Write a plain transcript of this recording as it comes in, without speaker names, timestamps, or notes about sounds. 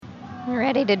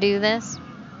Ready to do this?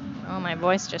 Oh, my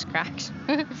voice just cracked.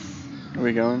 Are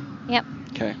we going? Yep.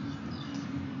 Okay.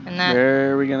 And that.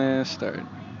 Where are we gonna start?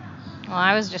 Well,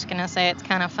 I was just gonna say it's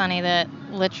kind of funny that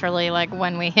literally, like,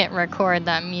 when we hit record,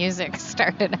 that music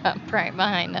started up right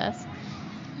behind us.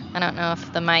 I don't know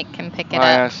if the mic can pick it up.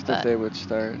 I asked if they would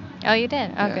start. Oh, you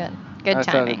did? Oh, Yeah. good. Good I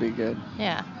timing. thought it'd be good.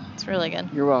 Yeah, it's really good.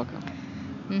 You're welcome.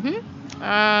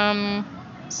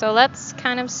 So let's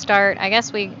kind of start. I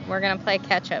guess we're going to play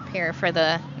catch up here for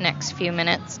the next few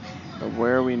minutes. But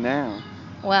where are we now?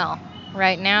 Well,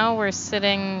 right now we're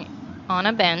sitting on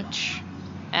a bench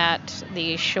at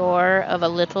the shore of a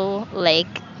little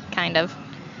lake, kind of,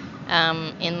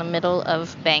 in the middle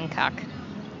of Bangkok.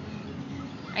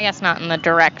 I guess not in the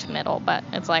direct middle, but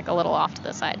it's like a little off to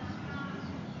the side.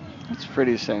 It's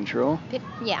pretty central.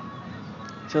 Yeah.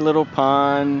 It's a little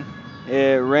pond.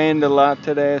 It rained a lot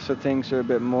today, so things are a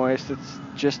bit moist. It's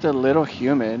just a little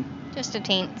humid. Just a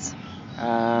teens.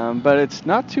 But it's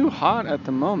not too hot at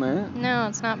the moment. No,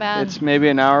 it's not bad. It's maybe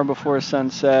an hour before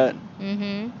sunset.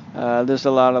 Mm-hmm. There's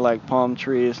a lot of like palm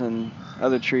trees and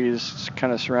other trees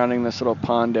kind of surrounding this little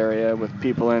pond area with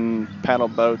people in paddle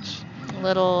boats.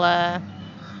 Little, are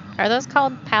those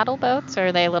called paddle boats, or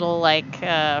are they little like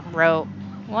row?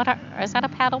 Is that a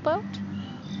paddle boat?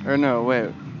 Or no,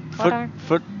 wait.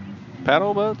 Foot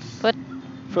paddle boats? Foot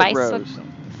rows.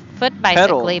 Foot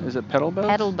bicycle. Is it pedal boats?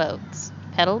 Pedal boats.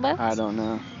 Pedal boats? I don't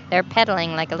know. They're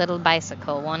pedaling like a little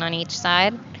bicycle, one on each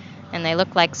side, and they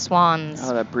look like swans.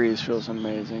 Oh, that breeze feels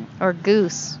amazing. Or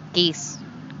geese.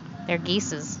 They're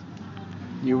geeses.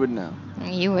 You would know.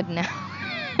 You would know.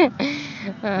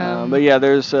 But yeah,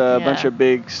 there's a bunch of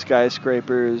big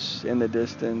skyscrapers in the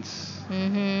distance.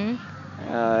 Mm-hmm.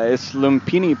 It's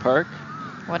Lumpini Park.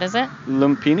 What is it?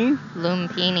 Lumpini?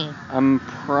 Lumpini. I'm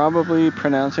probably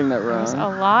pronouncing that wrong. There's a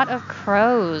lot of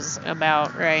crows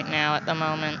about right now at the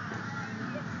moment.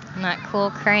 And that cool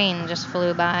crane just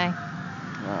flew by.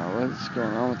 Wow, what's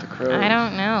going on with the crows? I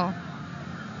don't know.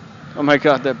 Oh my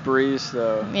god, that breeze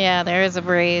though. Yeah, there is a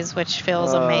breeze, which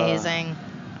feels amazing.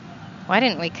 Why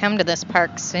didn't we come to this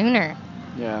park sooner?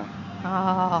 Yeah.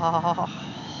 Oh.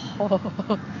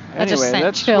 Anyway,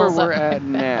 that's where we're at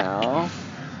now.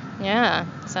 Yeah,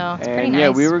 so it's pretty and nice. yeah,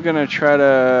 we were going to try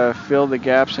to fill the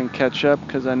gaps and catch up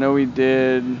because I know we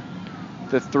did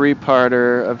the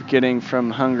 3-parter of getting from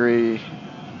Hungary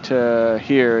to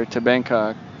here to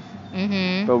Bangkok.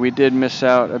 Mm-hmm. But we did miss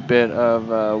out a bit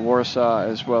of Warsaw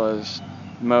as well as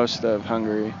most of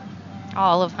Hungary.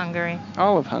 All of Hungary.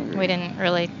 All of Hungary. We didn't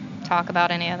really talk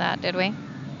about any of that, did we?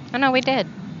 Oh, no, we did.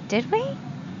 Did we?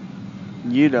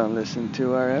 You don't listen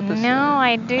to our episode. No,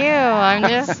 I do.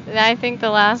 I think the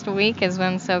last week has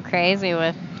been so crazy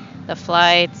with the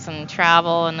flights and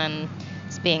travel and then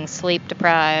being sleep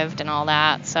deprived and all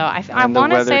that. So I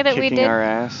want to say that we did. Our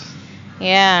ass.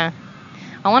 Yeah.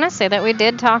 I want to say that we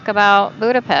did talk about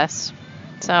Budapest.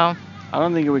 So. I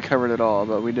don't think we covered it all,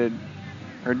 but we did.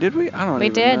 Or did we? I don't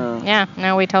even know. We did. Yeah.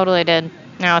 No, we totally did.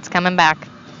 Now it's coming back.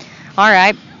 All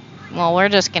right. Well, we're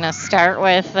just going to start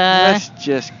with let's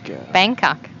just go.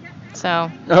 Bangkok.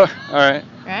 So. Oh, all right.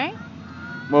 Right?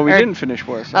 Well, we didn't finish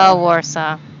Warsaw. Oh,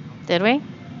 Warsaw. Did we?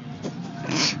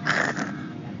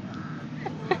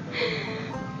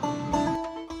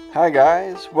 Hi,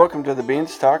 guys. Welcome to the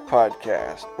Beanstalk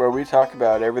Podcast, where we talk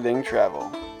about everything travel.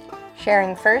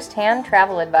 Sharing first-hand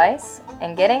travel advice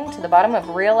and getting to the bottom of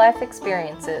real-life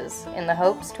experiences in the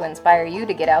hopes to inspire you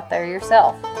to get out there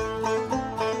yourself.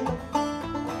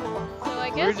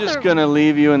 We're just going to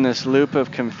leave you in this loop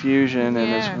of confusion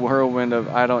and this whirlwind of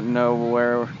I don't know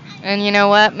where. And you know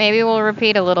what? Maybe we'll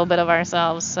repeat a little bit of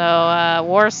ourselves. So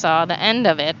Warsaw, the end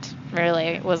of it,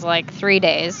 really, was like 3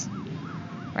 days,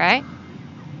 right?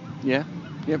 Yeah.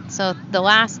 Yep. So the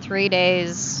last 3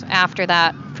 days after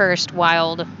that first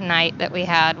wild night that we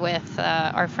had with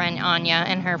our friend Anya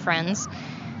and her friends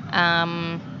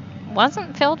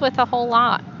wasn't filled with a whole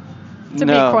lot. To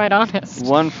be quite honest.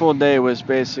 One full day was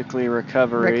basically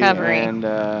recovery. And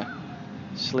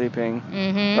sleeping.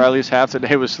 Mm-hmm. Or at least half the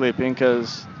day was sleeping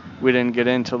because we didn't get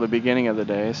in till the beginning of the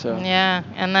day. So. Yeah,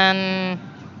 and then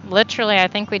literally I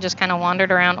think we just kind of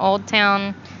wandered around Old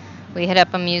Town. We hit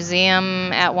up a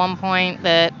museum at one point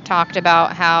that talked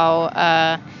about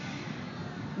how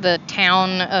the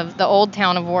old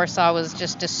town of Warsaw was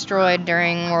just destroyed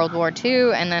during World War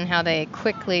II, and then how they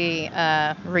quickly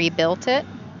rebuilt it,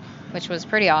 which was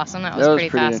pretty awesome. That was pretty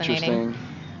fascinating.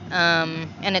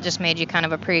 And it just made you kind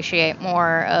of appreciate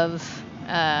more of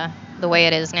the way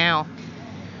it is now.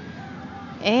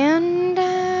 And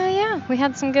yeah, we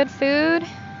had some good food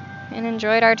and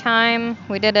enjoyed our time.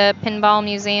 We did a pinball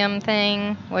museum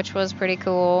thing, which was pretty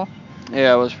cool.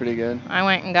 Yeah, it was pretty good. I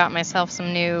went and got myself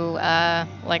some new,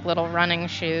 like, little running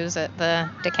shoes at the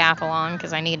Decathlon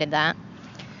because I needed that.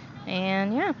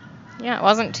 And, yeah, it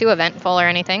wasn't too eventful or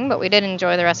anything, but we did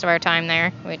enjoy the rest of our time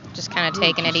there. We just kind of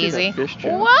taking it Did you see easy. that fish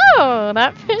jump? Whoa,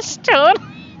 that fish totally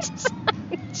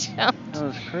jumped That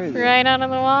was crazy. right out of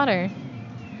the water.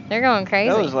 They're going crazy.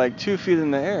 That was like 2 feet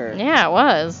in the air. Yeah, it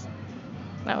was.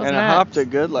 That was and nuts. it hopped a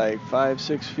good like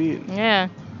 5-6 feet. Yeah,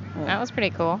 Yeah. that was pretty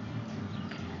cool.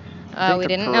 I think We the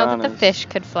didn't know that the piranhas- fish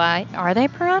could fly. Are they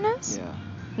piranhas? Yeah.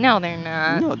 No, they're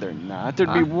not. No, they're not.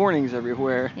 There'd be warnings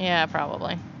everywhere. Yeah,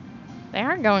 probably. They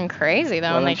are going crazy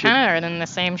though, Why and they don't you kind of are in the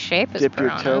same shape as Dip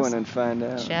piranhas. your toe in and find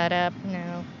out. Shut up,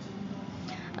 no.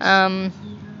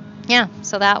 Yeah,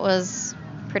 so that was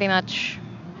pretty much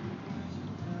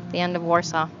the end of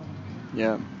Warsaw.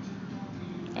 Yeah.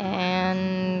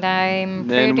 And I'm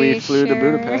Then pretty we flew to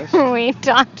sure Budapest. we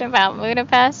talked about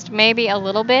Budapest, maybe a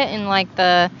little bit in like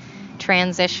the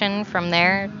transition from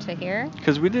there to here.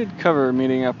 Because we did cover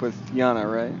meeting up with Yana,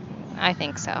 right? I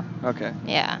think so. Okay.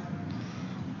 Yeah.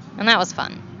 And that was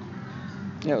fun.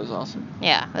 Yeah, it was awesome.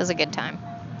 Yeah, it was a good time.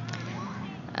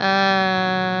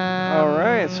 All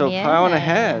right, so plowing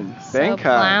ahead. So Bangkok.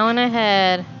 plowing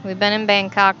ahead. We've been in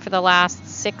Bangkok for the last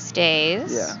 6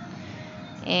 days. Yeah.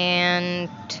 And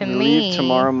to we me, leave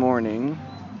tomorrow morning.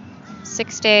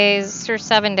 6 days or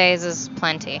 7 days is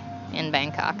plenty in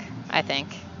Bangkok, I think,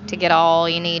 to get all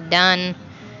you need done,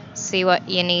 see what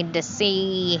you need to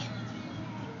see,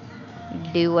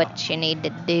 do what you need to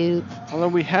do. Although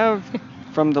we have,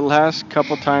 from the last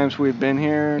couple times we've been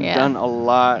here, Yeah. done a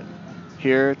lot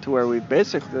here to where we've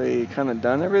basically kind of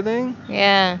done everything,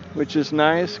 Yeah. which is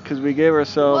nice because we gave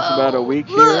ourselves Whoa, about a week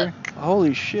here. look.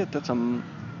 Holy shit, that's a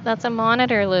That's a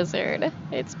monitor lizard.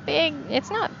 It's big.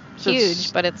 It's not it's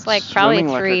huge, but it's like probably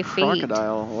swimming 3 like a feet.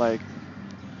 crocodile, like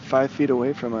 5 feet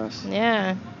away from us.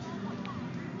 Yeah.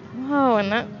 Whoa,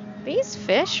 and these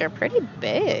fish are pretty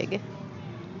big.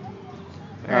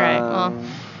 All right. Um,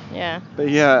 Yeah. But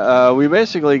yeah, we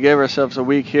basically gave ourselves a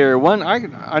week here.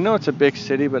 I know it's a big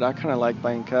city, but I kind of like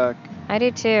Bangkok. I do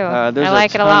too. there's I a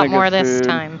like it a ton lot of good more this food.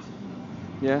 time.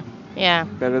 Yeah, Yeah,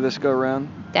 better this go around.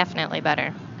 definitely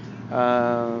better.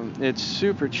 It's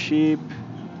super cheap,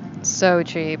 So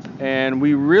cheap. and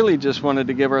we really just wanted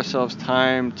to give ourselves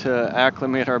time to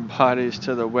acclimate our bodies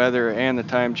to the weather and the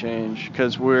time change,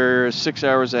 because we're 6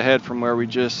 hours ahead from where we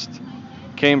just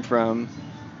came from.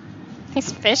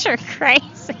 These fish are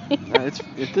crazy.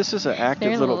 This is an active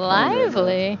They're little pond right now.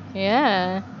 lively.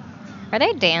 Yeah. Are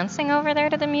they dancing over there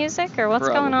to the music, or what's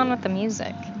going on Probably. with the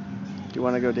music? Do you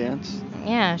want to go dance?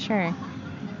 Yeah, sure.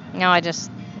 No,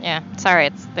 sorry,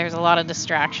 there's a lot of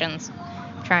distractions.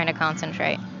 I'm trying to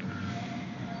concentrate.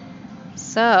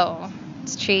 So,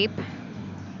 it's cheap,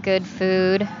 good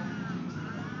food.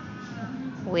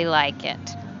 We like it.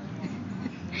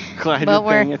 Glad But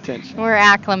you're paying attention. We're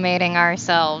acclimating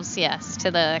ourselves, yes,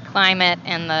 to the climate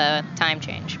and the time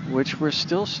change. Which we're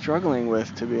still struggling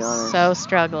with, to be honest. So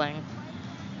struggling.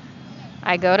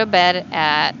 I go to bed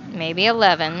at maybe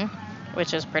 11,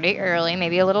 which is pretty early,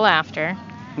 maybe a little after.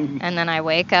 And then I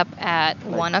wake up at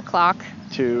 1 o'clock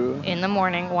 2. in the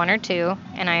morning, 1 or 2,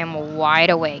 and I am wide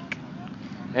awake.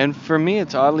 And for me,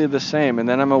 it's oddly the same. And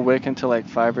then I'm awake until like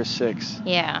 5 or 6.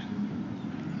 Yeah.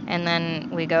 And then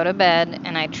we go to bed,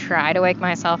 and I try to wake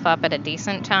myself up at a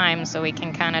decent time so we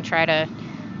can kind of try to,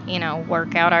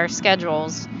 work out our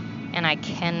schedules. And I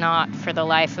cannot, for the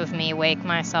life of me, wake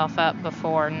myself up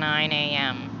before 9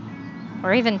 a.m.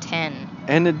 or even 10.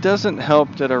 And it doesn't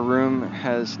help that our room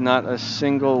has not a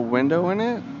single window in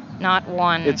it. Not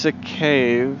one. It's a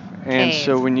cave, and Cave.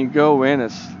 so when you go in,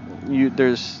 you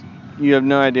have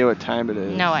no idea what time it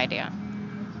is. No idea.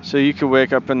 So you could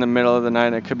wake up in the middle of the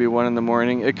night. It could be 1 in the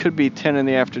morning. It could be 10 in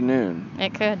the afternoon.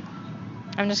 It could.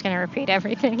 I'm just going to repeat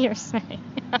everything you're saying.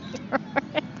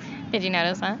 Did you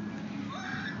notice that?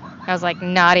 I was like,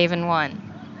 not even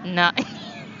 1. Not.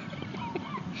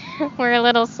 We're a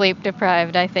little sleep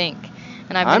deprived, I think.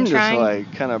 And I'm been trying. just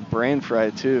like kind of brain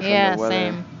fried too from Yeah, the weather.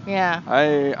 same. Yeah.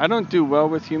 I don't do well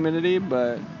with humidity,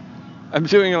 but I'm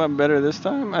doing a lot better this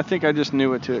time. I think I just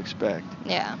knew what to expect.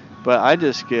 Yeah. But I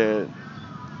just get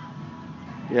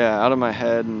out of my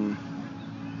head and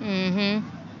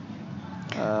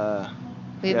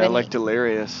We've been like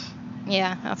delirious.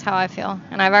 Yeah, that's how I feel.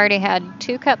 And I've already had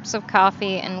 2 cups of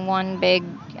coffee and 1 big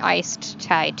iced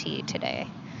Thai tea today.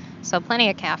 So plenty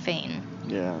of caffeine.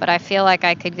 Yeah. But I feel like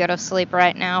I could go to sleep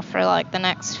right now for like the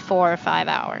next 4 or 5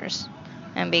 hours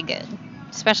and be good.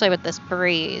 Especially with this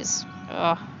breeze.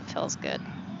 Oh, it feels good.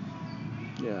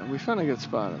 Yeah, we found a good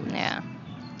spot at least. Yeah.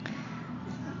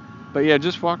 But yeah,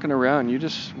 just walking around, you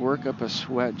just work up a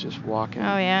sweat just walking.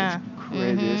 Oh, yeah. It's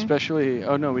crazy. Mhm. Especially,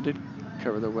 oh no, we did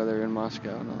cover the weather in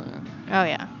Moscow and all that. Oh,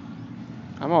 yeah.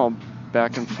 I'm all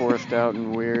back and forth out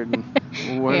and weird.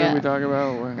 And what Yeah. did we talk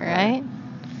about? Right?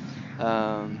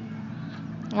 Um,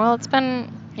 Well, it's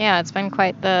been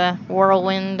quite the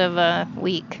whirlwind of a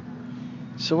week.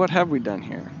 so what have we done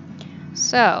here?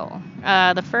 So,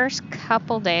 the first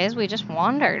couple days we just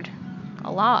wandered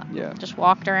a lot. Yeah. Just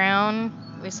walked around.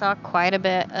 We saw quite a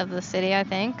bit of the city, I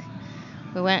think.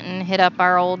 We went and hit up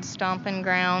our old stomping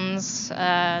grounds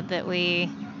that we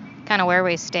kind of where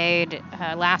we stayed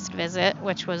last visit,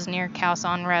 which was near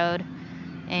Khaosan Road.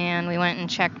 And we went and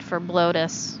checked for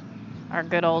Blotus, our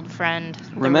good old friend.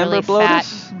 Remember the really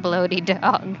Blotus? fat, bloaty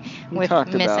dog We with talked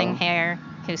about missing him. hair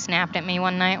who snapped at me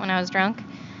one night when I was drunk.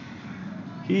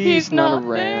 He's not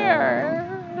around.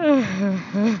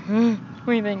 there.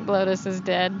 We think Blotus is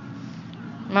dead.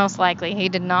 Most likely, he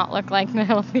did not look like the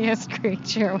healthiest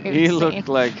creature we've He seen. looked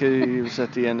like he was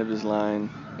at the end of his line.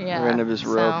 Yeah, Or end of his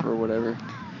rope so, or whatever.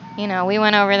 You know, we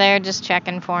went over there just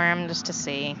checking for him just to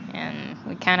see. And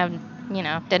we kind of,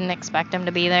 didn't expect him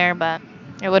to be there, but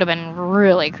it would have been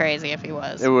really crazy if he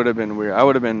was. It would have been weird. I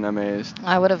would have been amazed.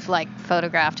 I would have,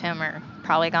 photographed him or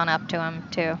probably gone up to him,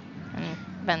 too, and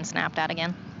been snapped at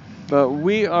again. But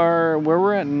where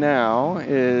we're at now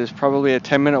is probably a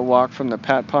 10-minute walk from the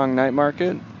Patpong Night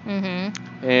Market.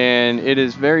 Mm-hmm. And it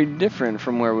is very different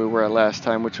from where we were at last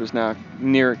time, which was now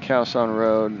near Khaosan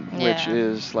Road, which Yeah.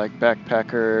 is like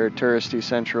backpacker, touristy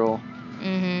central.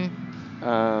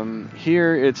 Mm-hmm.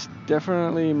 Here it's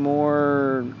definitely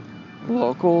more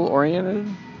local oriented.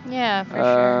 Yeah, for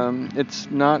sure. It's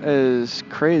not as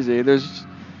crazy. There's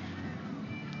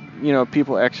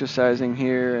people exercising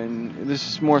here, and this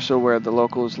is more so where the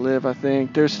locals live, I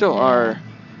think. There still Yeah. are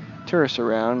tourists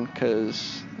around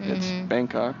because it's Mhm.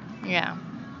 Bangkok. Yeah.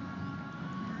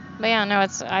 But yeah, no,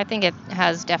 I think it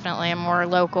has definitely a more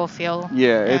local feel.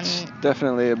 Yeah, and it's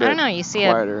definitely a bit I don't know, you see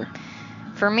it. quieter.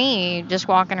 For me, just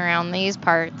walking around these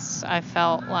parts, I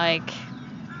felt like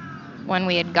when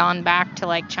we had gone back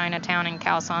to Chinatown and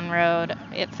Khaosan Road,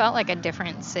 it felt like a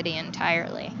different city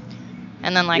entirely.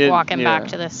 And then walking back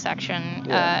to this section,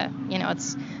 Yeah.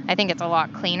 I think it's a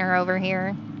lot cleaner over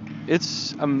here.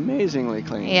 It's amazingly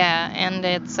clean. Yeah, and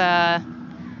it's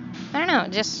I don't know,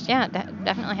 just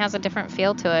definitely has a different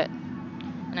feel to it.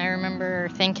 And I remember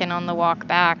thinking on the walk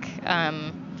back,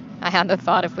 I had the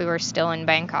thought if we were still in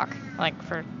Bangkok,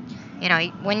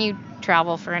 when you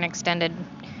travel for an extended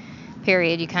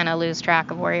period, you kind of lose track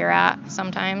of where you're at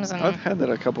sometimes. And I've had that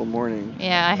a couple mornings.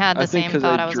 yeah, I had the I think same because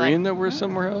thought. I I was dream like, that we're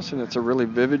somewhere else, and it's a really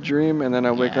vivid dream, and then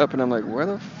I wake Yeah. up and I'm like, where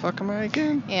the fuck am I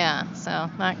again? yeah, so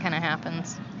that kind of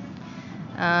happens.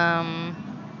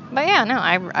 But yeah, no,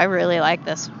 I really like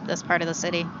this part of the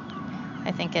city.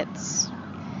 I think it's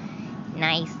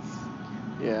nice.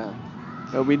 Yeah.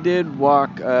 But we did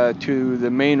walk to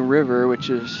the main river, which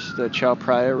is the Chao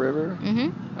Phraya River.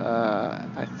 Mm-hmm.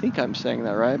 I think I'm saying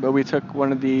that right. But we took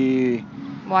one of the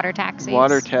Water taxis.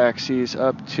 water taxis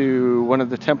up to one of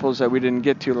the temples that we didn't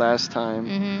get to last time.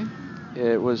 Mm-hmm.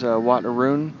 It was Wat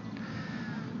Arun.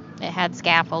 It had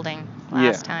scaffolding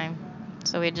last time,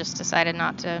 so we just decided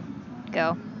not to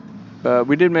go. But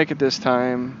we did make it this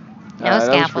time. No That was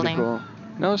pretty scaffolding. cool.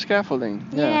 No scaffolding.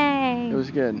 Yeah. Yay! It was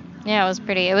good. Yeah, it was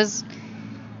pretty.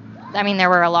 There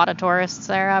were a lot of tourists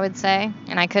there, I would say,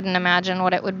 and I couldn't imagine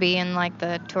what it would be in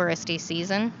the touristy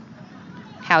season.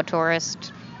 How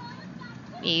touristy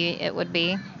it would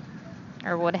be,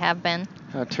 or would have been.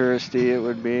 How touristy it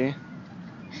would be.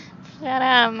 Shut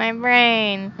up, my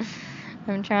brain.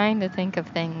 I'm trying to think of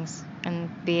things and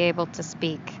be able to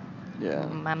speak. Yeah.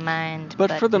 My mind.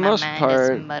 But for the my most mind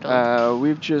part, is muddled.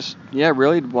 we've just,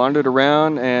 really wandered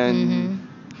around and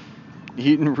Mm-hmm.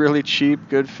 eaten really cheap,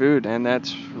 good food. And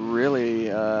that's really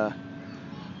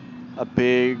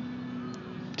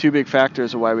two big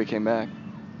factors of why we came back.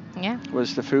 Yeah.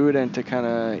 Was the food and to kind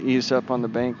of ease up on the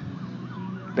bank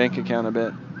account a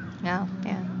bit. Yeah.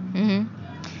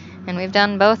 Mm-hmm. And we've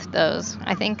done both those.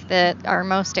 I think that our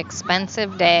most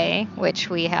expensive day, which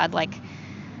we had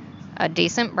a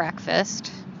decent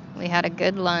breakfast, we had a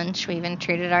good lunch, we even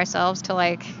treated ourselves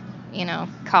to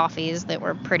coffees that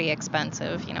were pretty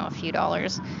expensive, a few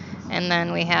dollars. And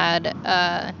then we had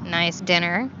a nice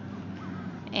dinner.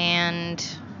 And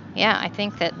yeah, I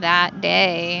think that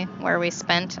day where we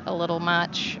spent a little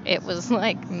much, it was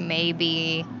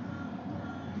maybe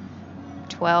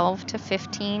 $12 to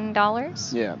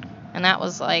 $15. Yeah. And that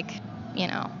was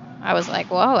I was like,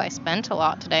 whoa, I spent a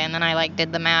lot today. And then I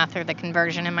did the math or the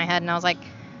conversion in my head, and I was like,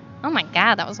 Oh my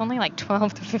God, that was only like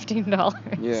 $12 to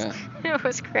 $15. Yeah. It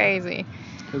was crazy.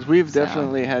 Because we've So-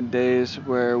 definitely had days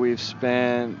where we've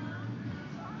spent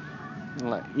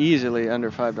like easily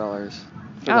under $5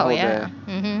 for the whole yeah. day.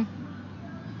 Mhm.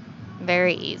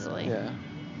 Very easily. Yeah.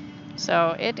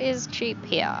 So it is cheap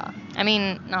here. I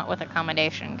mean, not with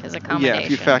accommodation, because accommodation. Yeah,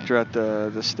 if you factor out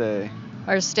the stay.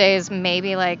 Our stay is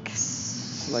maybe like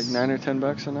Like $9 or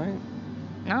 $10 a night?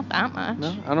 not that much.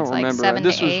 No, I don't It's like remember. 7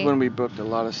 This to was 8. when we booked a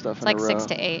lot of stuff It's in like a row. 6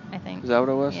 to 8, I think. Is that what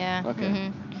it was? Yeah. Okay.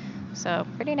 Mhm. So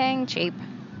pretty dang cheap.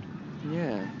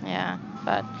 Yeah. Yeah,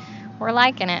 but we're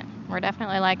liking it. We're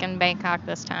definitely liking Bangkok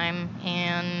this time,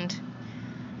 and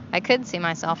I could see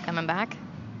myself coming back.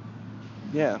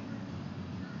 Yeah.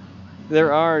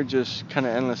 There are just kind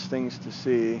of endless things to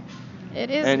see. It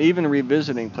is. And even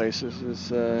revisiting places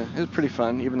is pretty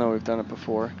fun, even though we've done it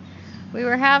before. We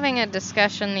were having a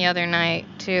discussion the other night,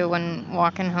 too, when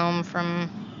walking home from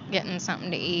getting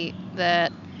something to eat,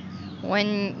 that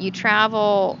when you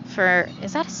travel for...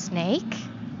 Is that a snake?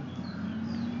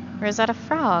 Or is that a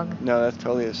frog? No, that's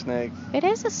totally a snake. It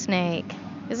is a snake.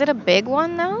 Is it a big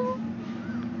one, though?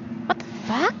 What the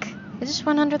fuck? It just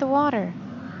went under the water.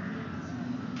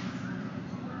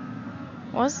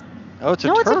 Was... Oh, it's a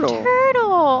no, turtle. it's a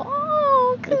turtle.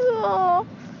 Oh, cool.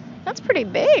 That's pretty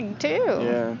big, too.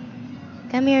 Yeah.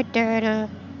 Come here, turtle.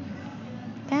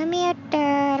 Come here,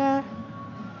 turtle.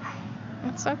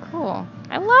 That's so cool.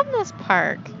 I love this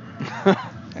park.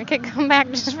 I could come back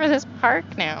just for this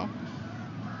park now.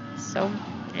 It's so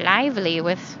lively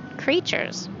with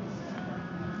creatures.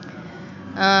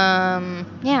 Yeah,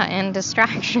 and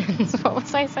distractions. What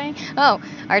was I saying? Oh,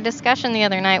 our discussion the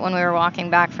other night when we were walking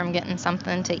back from getting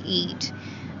something to eat.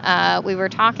 We were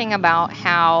talking about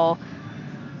how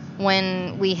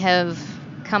when we have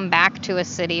come back to a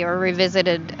city or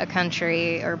revisited a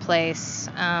country or place,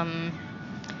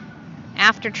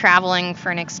 after traveling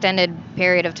for an extended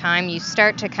period of time, you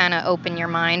start to kind of open your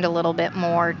mind a little bit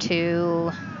more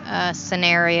to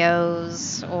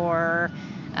scenarios, or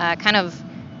kind of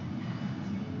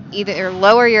either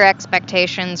lower your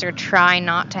expectations or try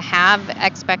not to have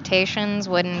expectations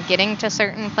when getting to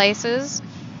certain places.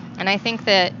 And I think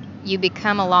that you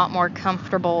become a lot more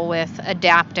comfortable with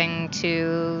adapting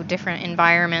to different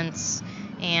environments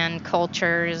and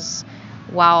cultures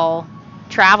while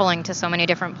traveling to so many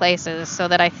different places. So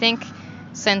that I think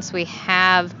since we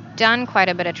have done quite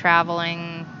a bit of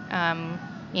traveling,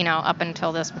 up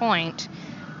until this point,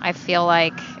 I feel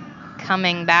like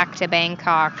coming back to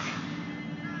Bangkok,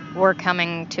 we're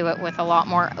coming to it with a lot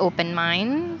more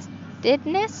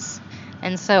open-mindedness.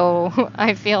 And so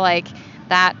I feel like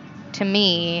that, to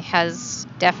me, has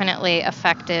definitely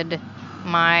affected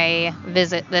my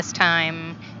visit this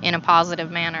time in a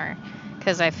positive manner.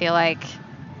 Because I feel like,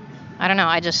 I don't know,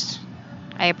 I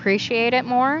appreciate it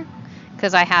more.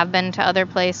 Because I have been to other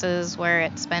places where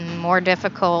it's been more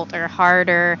difficult or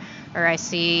harder, or I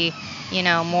see,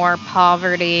 more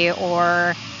poverty,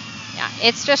 or... Yeah,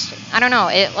 it's just, I don't know,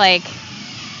 it like,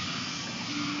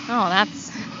 oh,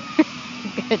 that's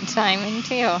good timing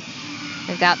too.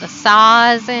 We've got the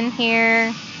saws in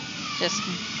here, just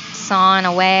sawing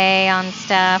away on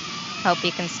stuff. Hope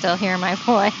you can still hear my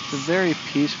voice. It's a very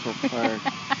peaceful park.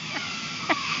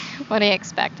 What do you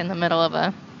expect in the middle of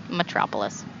a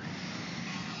metropolis?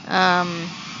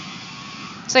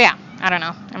 So yeah, I don't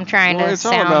know. I'm trying to it's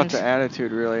all about the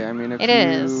attitude, really. I mean,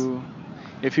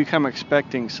 if you come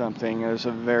expecting something, there's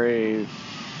a very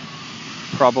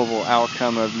probable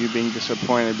outcome of you being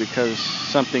disappointed, because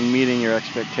something meeting your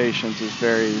expectations is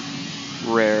very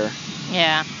rare.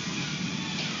 Yeah.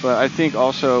 But I think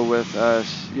also with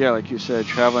us, like you said,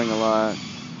 traveling a lot,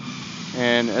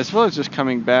 and as well as just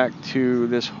coming back to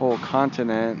this whole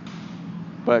continent,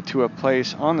 but to a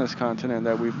place on this continent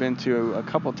that we've been to a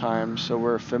couple times, so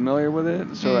we're familiar with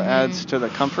it, so it adds to the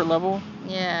comfort level.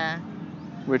 Yeah.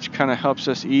 Which kind of helps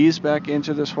us ease back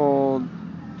into this whole...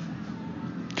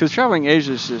 Because traveling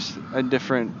Asia is just a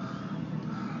different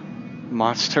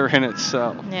monster in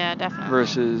itself. Yeah, definitely.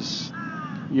 Versus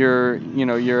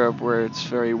Europe, where it's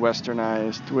very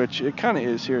westernized, which it kind of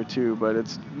is here too, but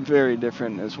it's very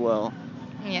different as well.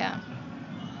 Yeah.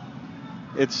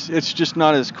 It's just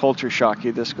not as culture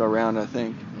shocky this go around, I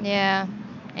think. Yeah.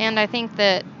 And I think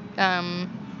that...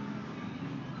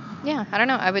 I don't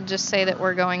know. I would just say that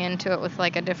we're going into it with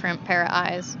like a different pair of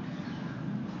eyes.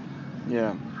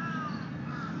 Yeah.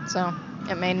 So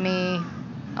it made me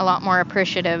a lot more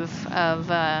appreciative of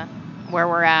where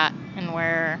we're at and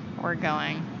where we're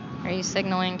going. Are you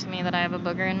signaling to me that I have a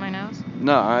booger in my nose?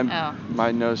 No,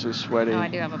 my nose is sweaty. Oh, I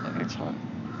do have a booger. It's hot.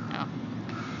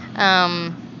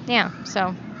 Oh. Yeah,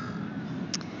 so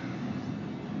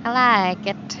I like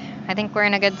it. I think we're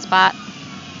in a good spot.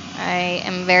 I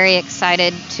am very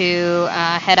excited to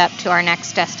head up to our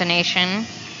next destination,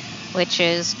 which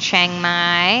is Chiang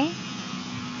Mai,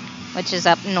 which is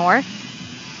up north.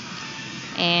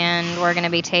 And we're going to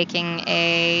be taking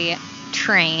a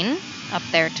train up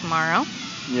there tomorrow.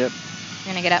 Yep.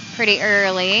 We're going to get up pretty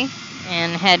early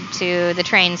and head to the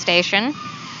train station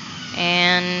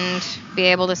and be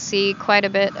able to see quite a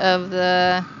bit of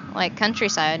the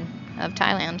countryside of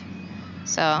Thailand.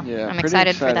 So Yeah, I'm pretty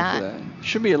excited for that.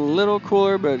 Should be a little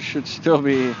cooler, but it should still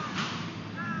be,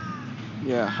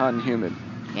 hot and humid.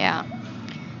 Yeah.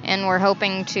 And we're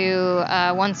hoping to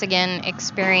once again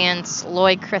experience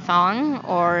Loy Krathong,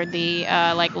 or the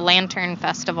Lantern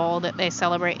Festival that they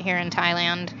celebrate here in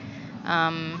Thailand.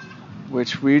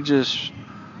 Which we just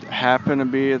happen to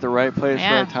be at the right place,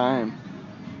 right time.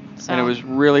 So. And it was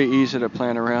really easy to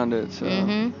plan around it. So.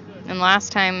 Mm-hmm. And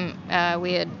last time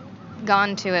we had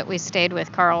gone to it, we stayed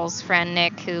with Carl's friend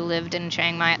Nick, who lived in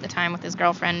Chiang Mai at the time with his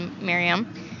girlfriend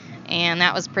Miriam. And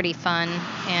that was pretty fun.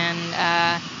 And,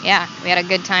 we had a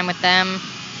good time with them.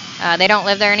 They don't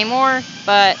live there anymore,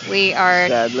 but we are...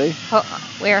 Sadly.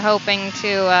 We are hoping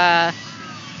to,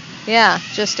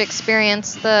 just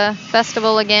experience the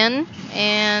festival again.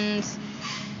 And,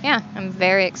 I'm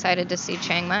very excited to see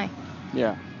Chiang Mai.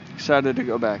 Yeah, excited to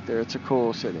go back there. It's a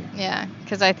cool city. Yeah,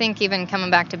 because I think even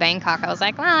coming back to Bangkok, I was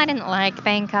like, well, I didn't like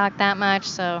Bangkok that much,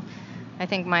 so I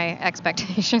think my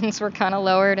expectations were kind of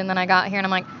lowered. And then I got here, and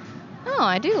I'm like, oh,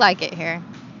 I do like it here.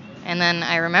 And then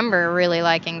I remember really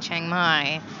liking Chiang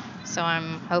Mai, so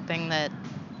I'm hoping that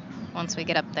once we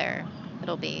get up there,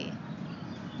 it'll be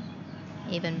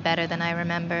even better than I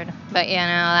remembered. But,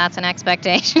 that's an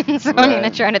expectation, so I'm going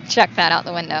to try to check that out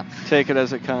the window. Take it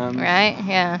as it comes. Right?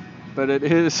 Yeah. But it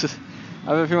is,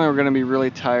 I have a feeling we're going to be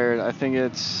really tired. I think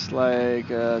it's like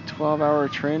a 12-hour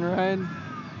train ride,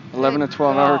 11 to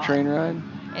 12-hour train ride.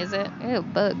 Is it? Ooh,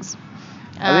 bugs.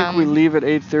 I think we leave at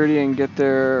 8:30 and get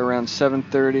there around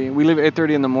 7:30. We leave at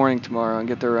 8:30 in the morning tomorrow and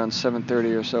get there around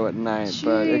 7:30 or so at night. Jesus.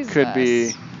 But it could be,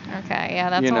 okay, yeah,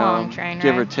 that's a long train ride.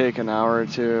 Give or take an hour or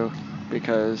two,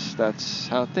 because that's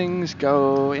how things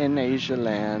go in Asia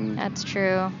land. That's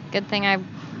true. Good thing I've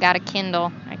got a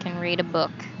Kindle. I can read a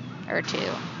book or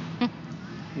two.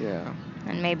 Yeah.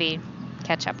 And maybe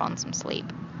catch up on some sleep.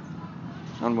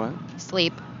 On what?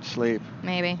 Sleep.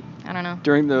 Maybe. I don't know.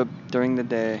 During the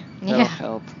day. That'll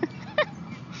help.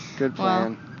 Good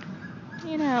plan.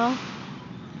 Well,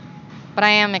 but I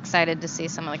am excited to see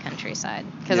some of the countryside,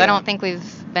 because I don't think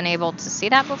we've been able to see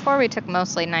that before. We took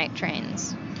mostly night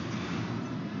trains.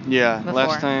 Yeah, before.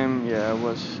 Last time, it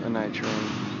was a night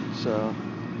train. So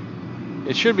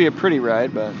it should be a pretty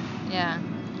ride, but... Yeah.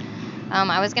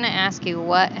 I was going to ask you,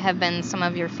 what have been some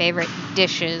of your favorite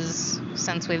dishes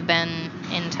since we've been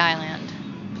in Thailand?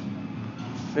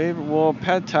 Well,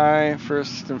 pad thai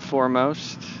first and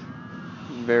foremost.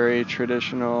 Very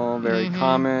traditional, very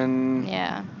common.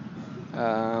 Yeah.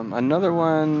 Another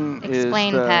one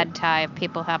Explain pad thai if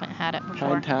people haven't had it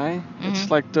before. Pad thai? It's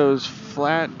like those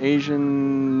flat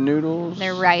Asian noodles.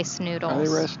 They're rice noodles. Are they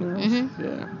rice noodles? Mm-hmm.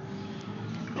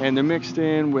 Yeah. And they're mixed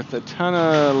in with a ton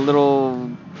of little...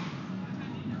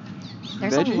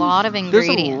 There's veggies. A lot of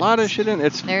ingredients. There's a lot of shit in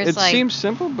it. It seems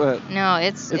simple, but no,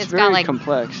 it's very got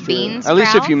complex too. Bean sprouts. At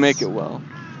least if you make it well.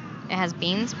 It has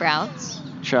bean sprouts.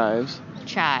 Chives.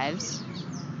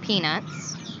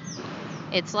 Peanuts.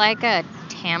 It's like a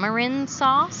tamarind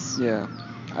sauce. Yeah.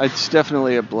 It's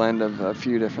definitely a blend of a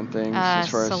few different things as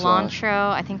far as cilantro.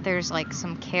 I think there's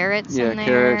some carrots in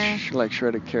there. Yeah, carrots, like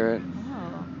shredded carrot.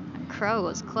 Oh, a crow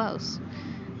was close.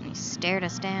 He stared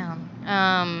us down.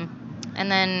 And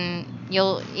then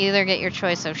you'll either get your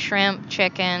choice of shrimp,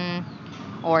 chicken,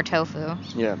 or tofu.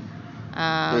 Yeah.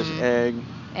 There's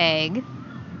egg.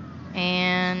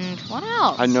 And what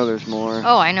else? I know there's more.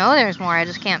 Oh, I know there's more. I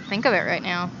just can't think of it right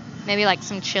now. Maybe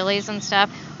some chilies and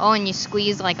stuff. Oh, and you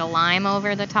squeeze a lime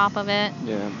over the top of it.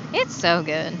 Yeah. It's so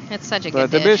good. It's such a good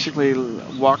dish. But they basically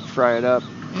wok fry it up.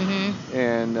 Mm-hmm.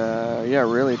 And,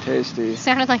 really tasty. It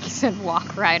sounded like you said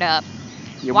walk right up.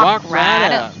 You walk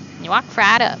right up. You walk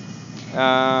right up.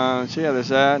 There's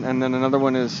that. And then another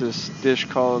one is this dish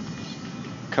called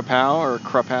kapow or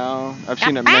krapao. I've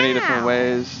seen it many different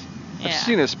ways. Yeah. I've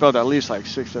seen it spelled at least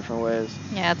 6 different ways.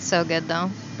 Yeah, it's so good though.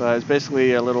 But it's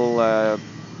basically a little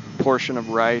portion of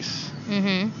rice.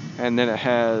 Mm-hmm. And then it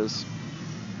has,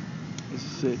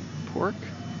 is it pork?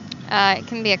 It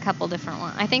can be a couple different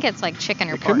ones. I think it's chicken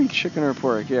or pork. It could be chicken or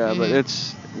pork, yeah. But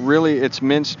it's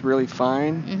minced really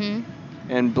fine. Mm-hmm.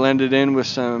 And blended in with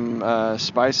some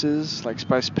spices, like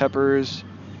spiced peppers,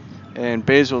 And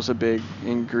basil's a big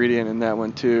ingredient in that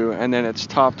one too. And then it's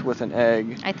topped with an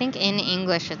egg. I think in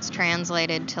English it's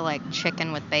translated to like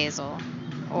chicken with basil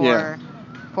or Yeah.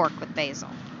 pork with basil.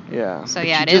 Yeah. So but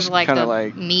yeah, you it is just like kinda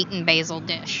the meat and basil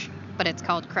dish, but it's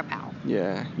called krapau.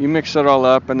 Yeah, you mix it all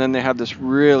up, and then they have this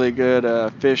really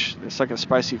good fish. It's like a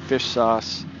spicy fish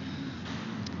sauce.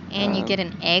 And you get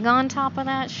an egg on top of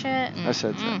that shit. I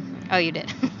said so. Oh, you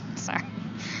did. Sorry.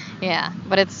 Yeah,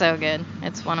 but it's so good.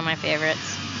 It's one of my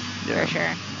favorites, Yeah. for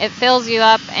sure. It fills you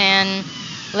up, and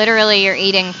literally you're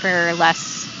eating for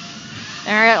less,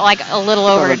 or like a little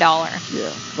over $1.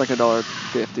 Yeah, like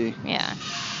 $1.50. Yeah.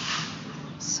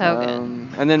 So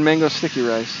good. And then mango sticky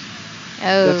rice.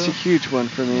 Oh. That's a huge one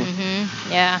for me,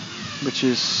 Yeah. which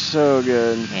is so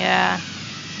good. Yeah.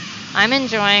 I'm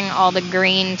enjoying all the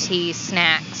green tea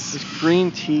snacks. It's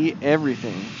green tea,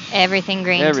 everything. Everything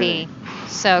green Everything. tea.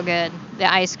 So good.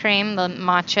 The ice cream, the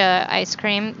matcha ice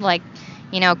cream, like,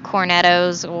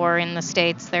 Cornettos, or in the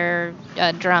States, they're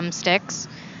drumsticks.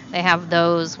 They have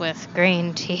those with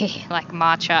green tea, like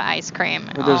matcha ice cream.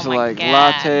 But there's oh my like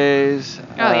God. lattes.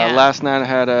 Oh, yeah. Last night I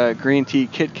had a green tea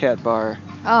Kit Kat bar.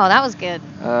 Oh, that was good.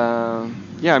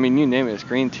 Yeah, I mean, you name it. It's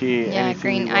green tea. Yeah,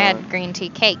 anything you I had want. green tea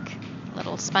cake,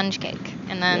 little sponge cake,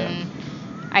 and then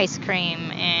ice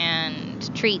cream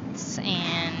and treats,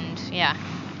 and yeah,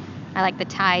 I like the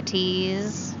Thai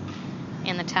teas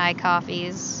and the Thai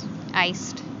coffees,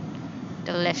 iced,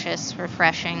 delicious,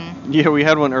 refreshing. Yeah, we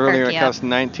had one earlier. Perk It you cost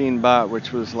 19 baht,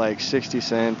 which was like 60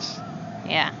 cents.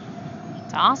 Yeah,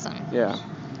 it's awesome. Yeah.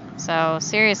 So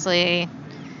seriously,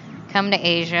 come to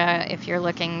Asia if you're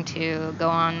looking to go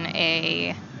on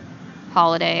a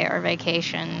holiday or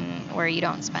vacation where you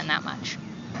don't spend that much,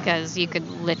 because you could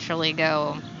literally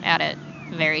go at it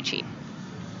very cheap.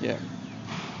 Yeah.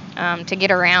 To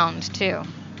get around too,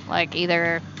 like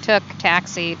either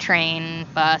taxi, train,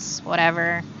 bus,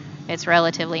 whatever. It's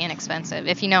relatively inexpensive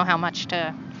if you know how much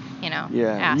to,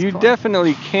 Yeah. ask You for.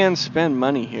 definitely can spend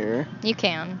money here. You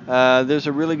can. There's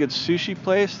a really good sushi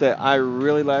place that I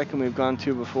really like and we've gone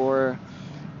to before,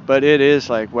 but it is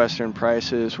like Western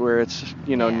prices where it's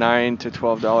 $9 to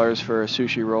 $12 for a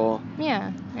sushi roll.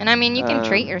 Yeah, and I mean you can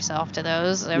treat yourself to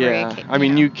those. I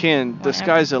mean you can. The whatever.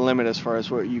 sky's the limit as far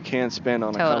as what you can spend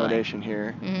on Totally. accommodation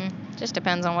here. Just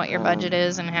depends on what your budget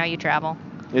is and how you travel.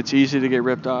 It's easy to get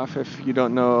ripped off if you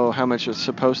don't know how much it's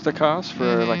supposed to cost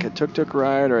for like a tuk-tuk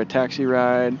ride or a taxi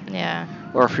ride. Yeah.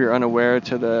 Or if you're unaware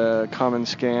to the common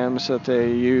scams that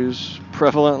they use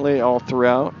prevalently all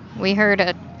throughout. We heard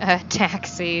a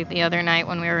taxi the other night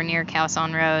when we were near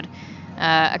Kaohsiung Road.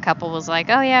 A couple was like,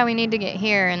 "Oh yeah, we need to get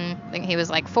here," and he was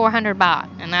like 400 baht,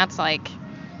 and that's like,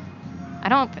 I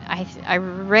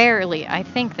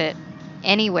think that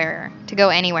to go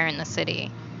anywhere in the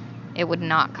city, it would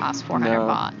not cost 400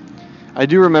 baht. I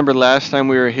do remember last time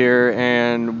we were here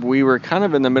and we were kind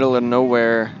of in the middle of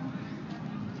nowhere.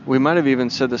 We might have even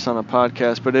said this on a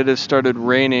podcast, but it has started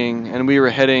raining and we were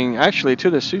heading actually to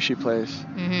the sushi place,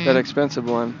 that expensive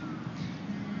one.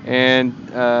 And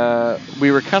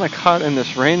we were kind of caught in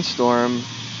this rainstorm,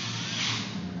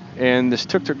 and this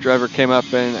tuk-tuk driver came up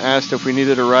and asked if we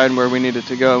needed a ride and where we needed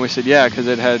to go, and we said yeah, because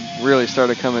it had really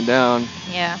started coming down.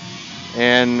 Yeah.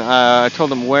 And I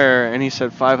told him where, and he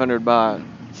said 500 baht.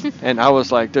 And I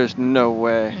was like, there's no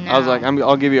way. No. I was like,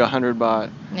 I'll give you 100 baht.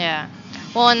 Yeah.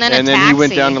 Well, and then And a then taxi. he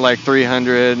went down to like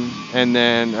 300, and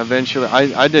then eventually,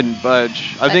 I didn't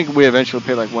budge. I think we eventually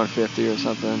paid like 150 or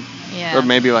something. Yeah. Or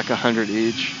maybe like 100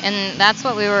 each. And that's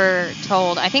what we were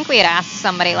told. I think we had asked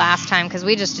somebody last time because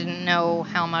we just didn't know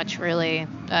how much really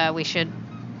we should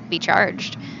be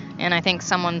charged. And I think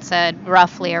someone said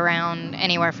roughly around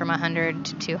anywhere from 100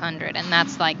 to 200, and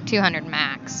that's like 200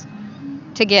 max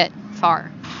to get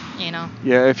far,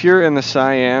 Yeah, if you're in the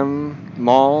Siam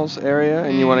Malls area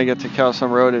and you want to get to Kaohsiung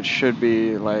Road, it should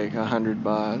be like 100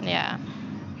 baht. Yeah.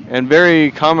 And very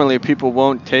commonly, people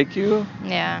won't take you.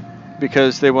 Yeah.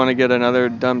 Because they want to get another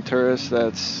dumb tourist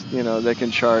that's, they can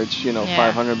charge,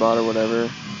 500 baht or whatever.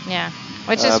 Yeah.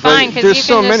 Which is but fine because there's you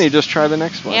so can many. Just try the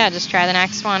next one. Yeah, just try the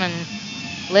next one and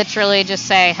literally just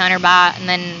say 100 baht, and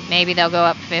then maybe they'll go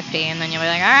up 50, and then you'll be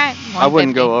like, all right, 150. I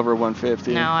wouldn't go over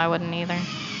 150. No, I wouldn't either.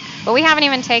 But we haven't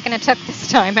even taken a tuk this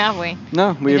time, have we?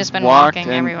 No, we've just been walked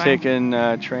walking and everywhere.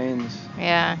 taken trains.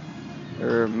 Yeah.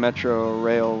 Or metro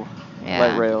rail,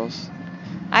 light rails.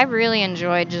 I really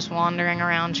enjoyed just wandering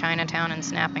around Chinatown and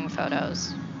snapping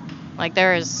photos. Like,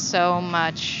 there is so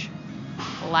much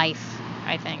life,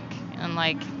 I think, and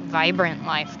like vibrant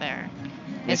life there.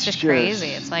 It's just crazy.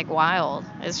 It's like wild.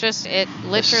 It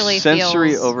literally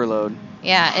sensory feels overload.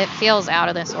 Yeah, it feels out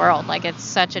of this world. Like, it's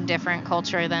such a different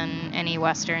culture than any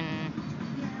Western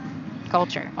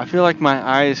culture. I feel like my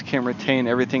eyes can't retain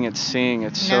everything it's seeing.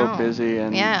 It's so No. busy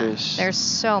and Yeah, just there's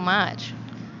so much.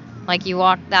 Like you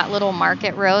walk that little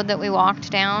market road that we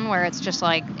walked down where it's just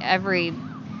like every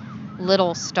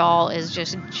little stall is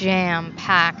just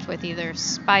jam-packed with either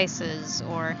spices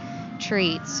or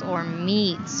treats or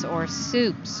meats or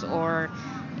soups or,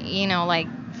 you know, like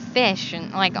fish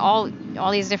and like all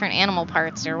these different animal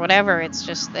parts or whatever. It's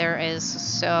just there is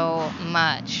so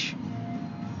much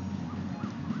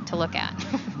to look at.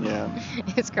 Yeah.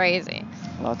 It's crazy.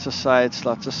 Lots of sights,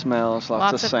 lots of smells,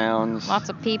 lots of sounds. Lots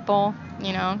of people,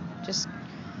 you know, just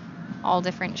all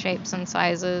different shapes and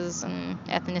sizes and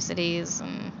ethnicities,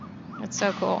 and it's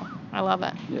so cool. I love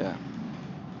it. Yeah.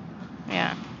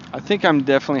 Yeah. I think I'm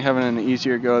definitely having an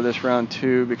easier go this round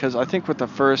too, because I think with the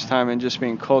first time and just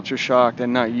being culture shocked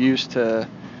and not used to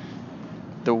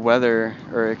the weather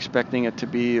or expecting it to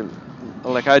be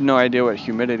like, I had no idea what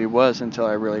humidity was until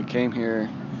I really came here.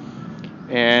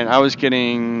 And I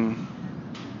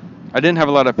didn't have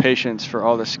a lot of patience for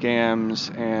all the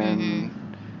scams and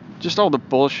just all the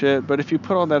bullshit. But if you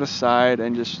put all that aside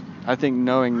and just, I think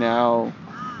knowing now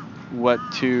what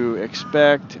to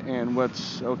expect and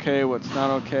what's okay, what's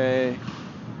not okay,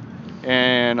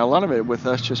 and a lot of it with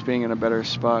us just being in a better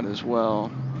spot as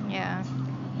well. Yeah.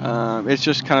 It's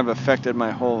just kind of affected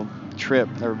my whole trip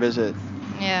or visit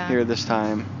here this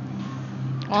time.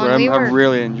 Well, I'm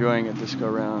really enjoying it this go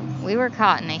round. We were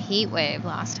caught in a heat wave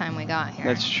last time we got here.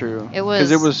 That's true. It was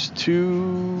because it was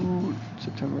 2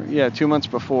 months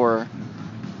before.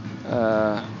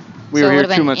 We were here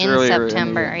 2 months earlier.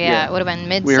 September. Yeah, it would have been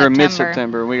mid-September. We were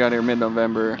mid-September. We got here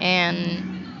mid-November.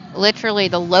 And literally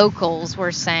the locals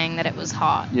were saying that it was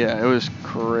hot. Yeah, it was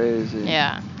crazy.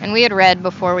 Yeah, and we had read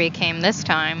before we came this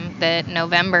time that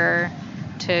November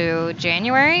to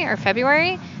January or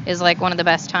February is like one of the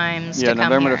best times to come here. Yeah,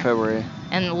 November to February.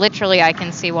 And literally I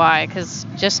can see why, because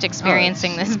just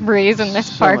experiencing this breeze in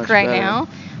this so park right better. now,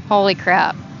 holy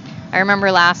crap. I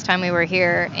remember last time we were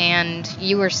here and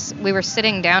we were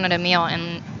sitting down at a meal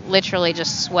and literally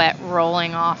just sweat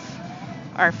rolling off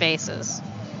our faces,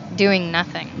 doing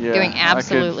nothing, doing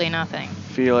absolutely nothing.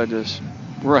 Feel it just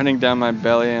running down my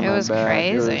belly and my back. It was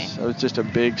crazy. It was just a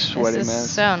big sweaty this mess.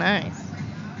 is so nice.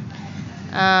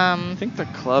 I think the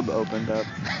club opened up.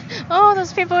 Oh,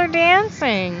 those people are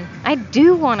dancing. I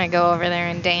do want to go over there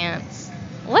and dance.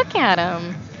 Look at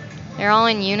them. They're all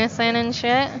in unison and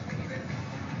shit.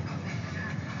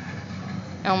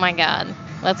 Oh my god.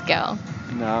 Let's go.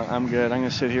 No, I'm good. I'm going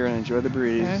to sit here and enjoy the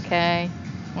breeze. Okay.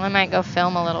 Well, I might go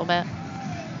film a little bit.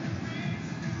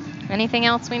 Anything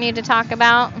else we need to talk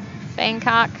about?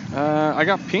 Bangkok? I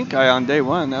got pink eye on day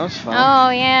one. That was fun.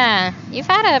 Oh, yeah. You've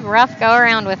had a rough go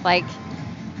around with, like,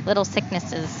 little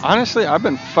sicknesses. Honestly, I've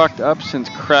been fucked up since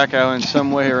Krakow in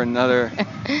some way or another.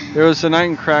 There was a night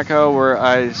in Krakow where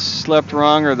I slept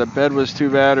wrong or the bed was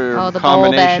too bad or a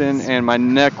combination, and my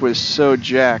neck was so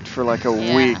jacked for like a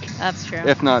week. That's true.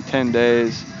 If not 10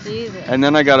 days. Jesus. And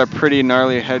then I got a pretty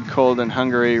gnarly head cold in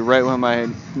Hungary right when my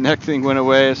neck thing went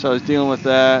away, so I was dealing with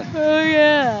that. Oh,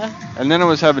 yeah. And then I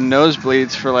was having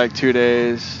nosebleeds for like 2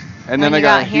 days. And then I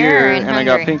got here and I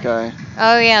got pink eye.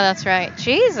 Oh, yeah, that's right.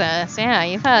 Jesus, yeah,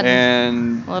 you've had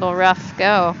a little rough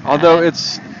go. Although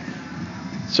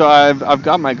so I've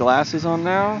got my glasses on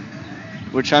now,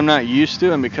 which I'm not used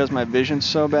to, and because my vision's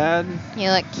so bad. You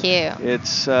look cute.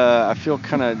 It's, I feel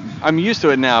kind of, I'm used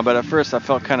to it now, but at first I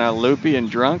felt kind of loopy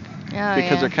and drunk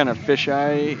because they're kind of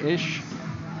fisheye-ish. You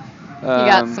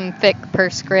got some thick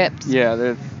prescripts.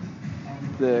 Yeah,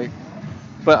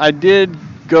 but I did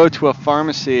go to a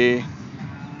pharmacy,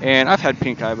 and I've had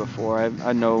pink eye before.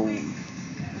 I know,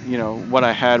 what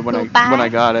I had when I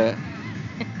got it.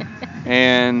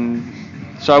 And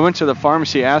so I went to the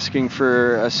pharmacy asking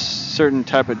for a certain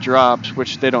type of drops,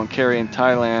 which they don't carry in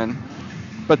Thailand.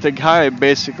 But the guy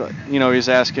basically, he's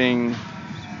asking,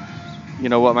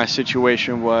 what my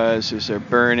situation was. Is there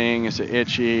burning? Is it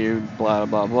itchy? Blah,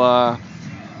 blah, blah.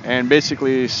 And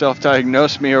basically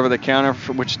self-diagnosed me over the counter,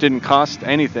 which didn't cost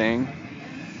anything.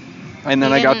 And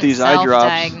then I got these eye drops.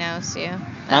 Self-diagnose you.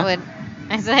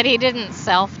 I said he didn't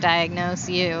self-diagnose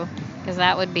you, because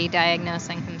that would be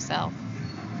diagnosing himself.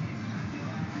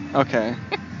 Okay.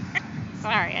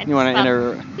 Sorry. You want to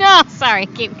enter? No, sorry.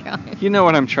 Keep going. You know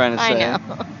what I'm trying to say. I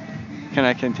know. Can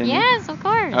I continue? Yes, of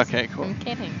course. Okay, cool. I'm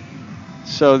kidding.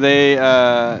 So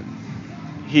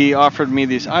he offered me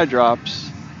these eye drops,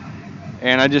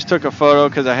 and I just took a photo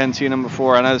because I hadn't seen them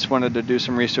before, and I just wanted to do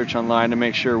some research online to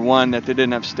make sure, one, that they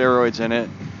didn't have steroids in it,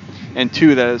 and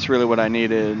two, that it's really what I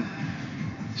needed.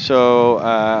 So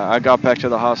I got back to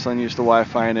the hostel and used the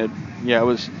Wi-Fi, and it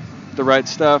was the right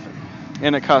stuff,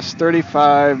 and it cost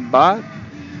 35 baht,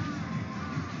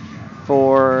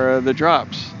 for the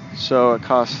drops. So it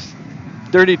costs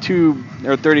 32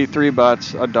 or 33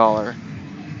 bahts, $1.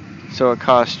 So it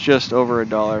costs just over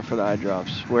 $1 for the eye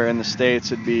drops, where in the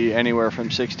States it'd be anywhere from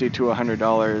 $60 to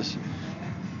 $100.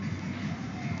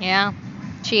 Yeah,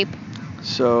 cheap.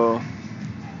 So,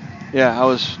 yeah, I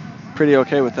was pretty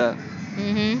okay with that.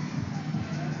 Mhm.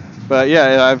 But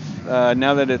yeah, I've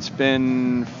now that it's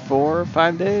been 4 or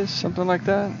 5 days, something like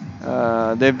that.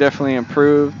 They've definitely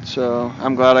improved. So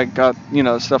I'm glad I got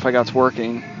stuff I got's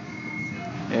working,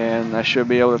 and I should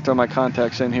be able to throw my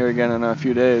contacts in here again in a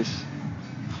few days.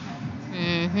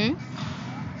 Mhm.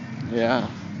 Yeah.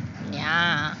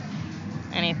 Yeah.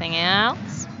 Anything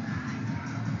else?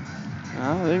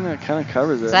 I think that kind of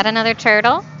covers it. Is that another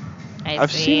turtle?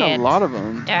 I've seen a lot of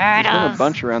them. There's been a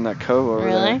bunch around that cove over there.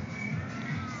 Really?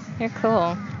 They're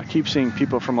cool. I keep seeing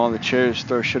people from all the chairs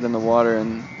throw shit in the water,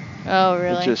 and Oh,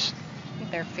 really? it just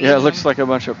They're it looks like a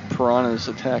bunch of piranhas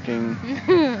attacking.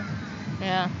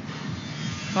 Yeah.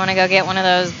 Want to go get one of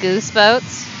those goose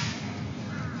boats?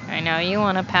 I know you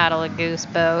want to paddle a goose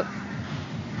boat.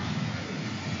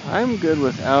 I'm good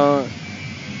without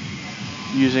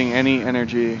using any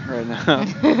energy right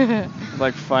now.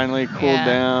 Like finally cooled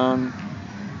down.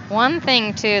 One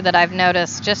thing too that I've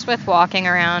noticed just with walking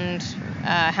around,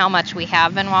 how much we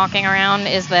have been walking around,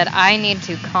 is that I need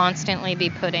to constantly be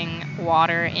putting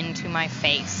water into my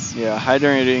face. Yeah,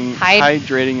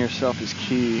 hydrating yourself is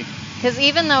key. Because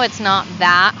even though it's not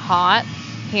that hot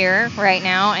here right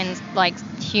now and like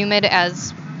humid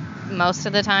as most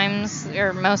of the times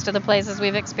or most of the places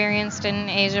we've experienced in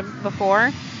Asia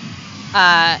before,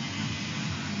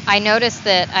 I notice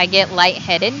that I get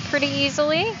lightheaded pretty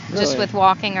easily just with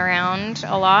walking around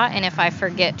a lot. And if I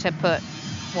forget to put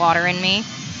water in me,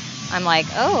 I'm like,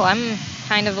 oh, I'm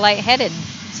kind of lightheaded.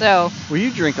 So. Well,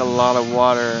 you drink a lot of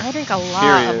water. I drink a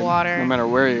lot of water. No matter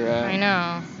where you're at. I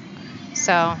know.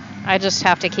 So I just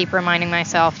have to keep reminding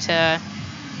myself to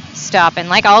stop. And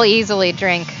like I'll easily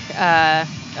drink, are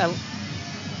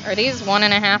these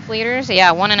 1.5 liters?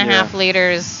 Yeah, 1.5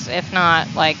 liters, if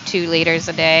not like 2 liters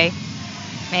a day.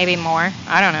 Maybe more.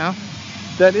 I don't know.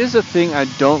 That is a thing I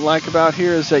don't like about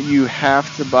here, is that you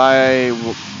have to buy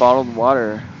bottled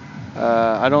water.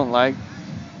 I don't like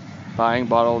buying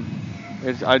bottled.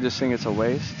 I just think it's a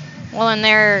waste. Well, and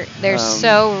they're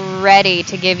so ready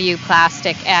to give you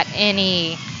plastic at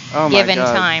any given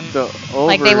time.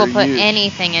 Like they will put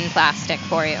anything in plastic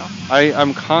for you.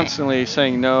 I'm constantly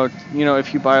saying no.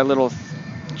 If you buy a little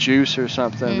juice or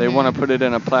something, they want to put it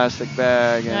in a plastic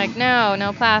bag. And like,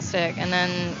 no plastic. And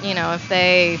then,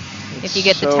 if you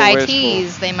get the Thai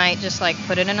teas, they might just like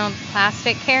put it in a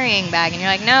plastic carrying bag, and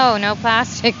you're like, no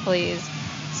plastic, please.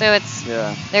 So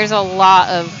there's a lot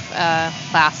of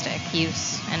plastic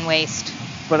use and waste.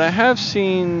 But I have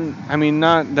seen,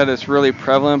 not that it's really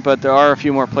prevalent, but there are a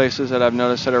few more places that I've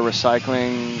noticed that are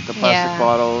recycling the plastic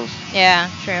bottles. Yeah,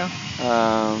 true.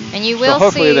 And you will so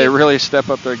hopefully they really step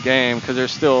up their game, because they're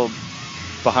still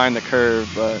behind the curve.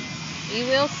 But you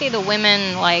will see the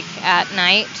women like at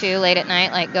night too, late at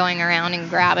night, like going around and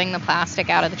grabbing the plastic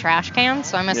out of the trash cans.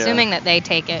 So I'm assuming that they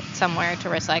take it somewhere to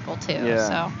recycle too. Yeah.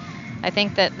 So I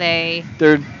think that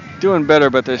they're doing better,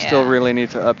 but they still really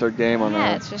need to up their game on that.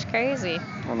 Yeah, it's just crazy.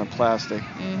 On the plastic.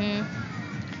 Mhm.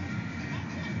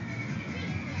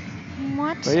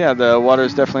 What? But yeah, the water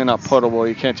is definitely not potable.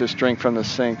 You can't just drink from the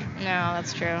sink. No,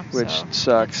 that's true. Which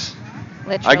sucks.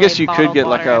 Literally I guess you could get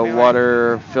like a everywhere.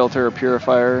 water filter or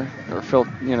purifier or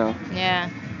Yeah,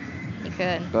 you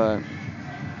could. But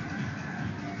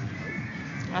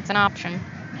that's an option.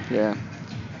 Yeah.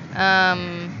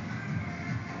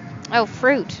 Oh,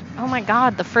 fruit. Oh my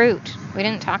God, the fruit. We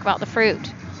didn't talk about the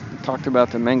fruit. We talked about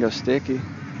the mango sticky.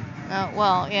 Oh,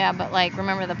 well, yeah, but like,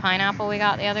 remember the pineapple we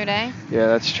got the other day? Yeah,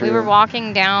 that's true. We were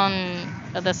walking down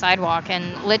the sidewalk,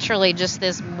 and literally just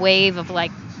this wave of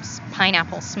like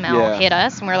pineapple smell hit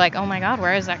us, and we're like, oh my God,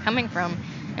 where is that coming from?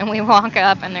 And we walk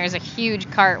up, and there's a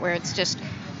huge cart where it's just,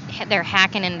 they're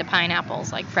hacking into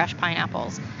pineapples, like fresh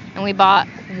pineapples. And we bought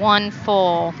one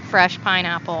full fresh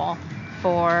pineapple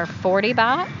for 40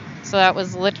 baht. So that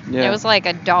was it was like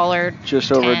 $1.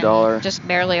 Just over $1. Just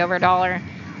barely over $1.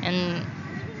 And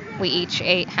we each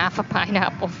ate half a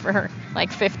pineapple for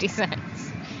like 50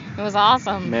 cents. It was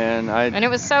awesome. Man, and it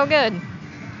was so good.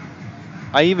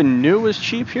 I even knew it was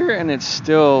cheap here, and it's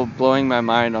still blowing my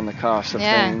mind on the cost of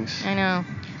things. Yeah, I know.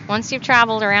 Once you've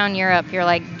traveled around Europe, you're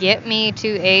like, get me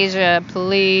to Asia,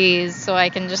 please, so I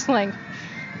can just like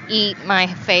eat my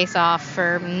face off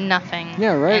for nothing.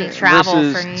 Yeah, right. And travel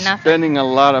versus for nothing. Spending a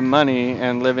lot of money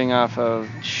and living off of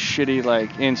shitty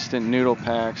like instant noodle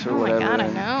packs or whatever. Oh my God, I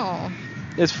know.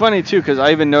 It's funny too, because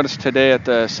I even noticed today at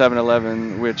the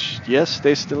 7-Eleven, which yes,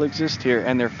 they still exist here,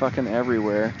 and they're fucking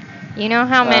everywhere. You know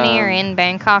how many are in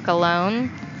Bangkok alone?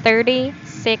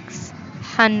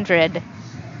 3,600.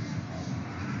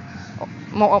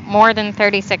 More than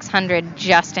 3,600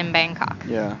 just in Bangkok.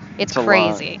 Yeah. It's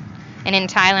crazy. And in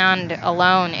Thailand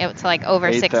alone, it's like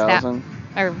over 6,000.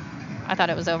 Or I thought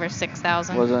it was over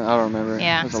 6,000. Was it? I don't remember.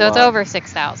 Yeah, so it's over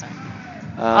 6,000.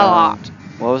 A lot.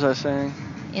 What was I saying?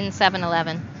 In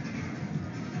 7-Eleven.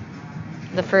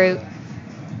 The fruit,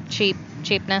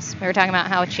 cheapness. We were talking about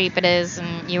how cheap it is,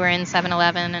 and you were in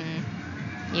 7-Eleven, and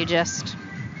you just...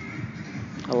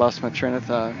 I lost my train of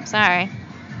thought. Sorry.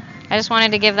 I just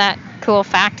wanted to give that cool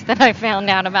fact that I found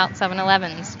out about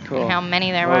 7-Elevens. Cool. And how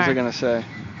many there were. What was I going to say?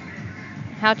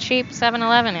 How cheap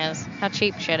 7-Eleven is. How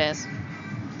cheap shit is.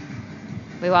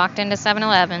 We walked into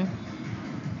 7-Eleven.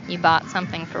 You bought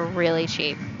something for really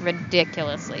cheap.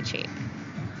 Ridiculously cheap.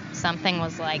 Something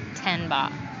was like 10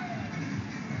 baht.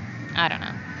 I don't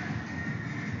know.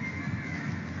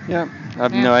 Yeah, I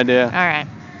have no idea. All right.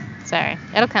 Sorry.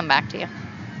 It'll come back to you.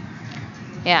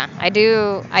 Yeah, I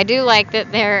do like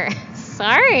that they're...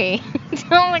 Sorry.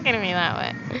 Don't look at me that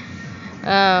way.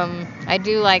 I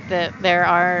do like that there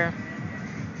are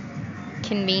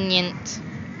convenient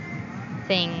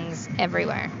things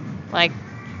everywhere. Like,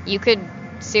 you could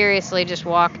seriously just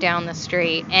walk down the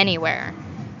street anywhere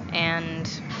and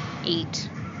eat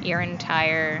your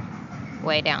entire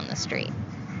way down the street.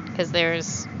 Because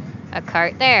there's a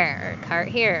cart there, or a cart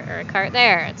here, or a cart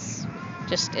there. It's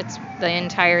the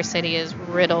entire city is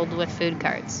riddled with food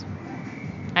carts.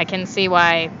 I can see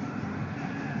why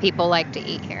people like to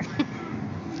eat here.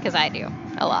 Because I do,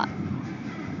 a lot.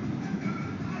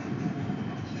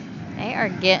 They are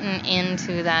getting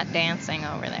into that dancing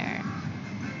over there.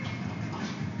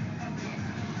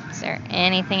 Is there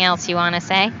anything else you want to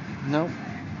say? Nope.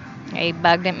 Are you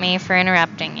bugged at me for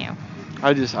interrupting you?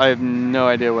 I have no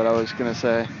idea what I was going to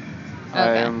say.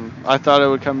 Okay. I thought it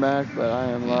would come back, but I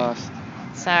am lost.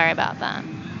 Sorry about that.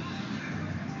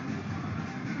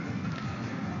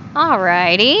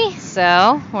 Alrighty,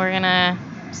 so we're going to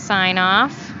sign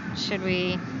off. Should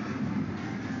we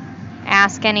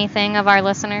ask anything of our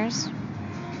listeners?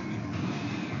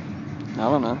 I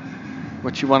don't know.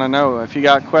 What you want to know. If you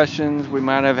got questions, we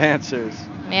might have answers.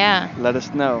 Yeah. Let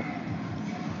us know.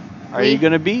 Are you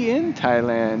going to be in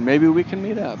Thailand? Maybe we can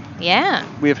meet up. Yeah.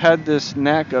 We've had this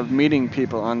knack of meeting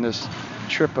people on this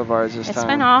trip of ours this time. It's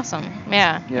been awesome.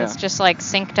 Yeah. It's just like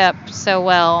synced up so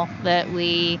well that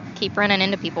we keep running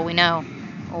into people we know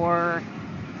or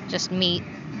just meet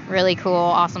really cool,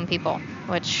 awesome people,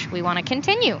 which we want to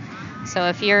continue. So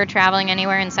if you're traveling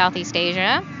anywhere in Southeast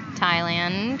Asia,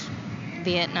 Thailand,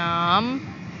 Vietnam,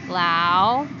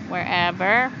 Laos,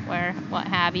 wherever, what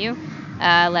have you,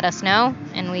 let us know,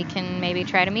 and we can maybe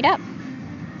try to meet up.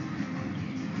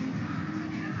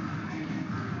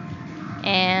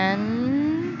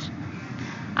 And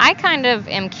I kind of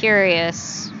am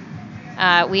curious.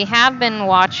 We have been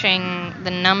watching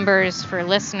the numbers for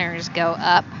listeners go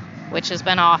up, which has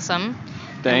been awesome.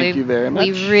 Thank you very much.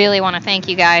 We really want to thank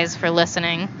you guys for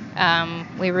listening.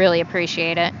 We really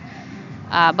appreciate it.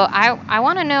 But I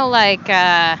want to know, like,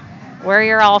 where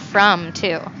you're all from,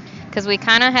 too. Because we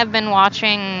kind of have been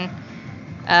watching,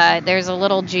 there's a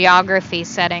little geography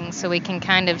setting, so we can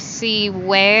kind of see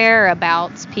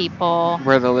whereabouts people...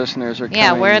 Where the listeners are coming.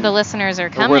 Yeah, where the listeners are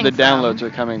coming from. Or where the downloads are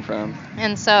coming from.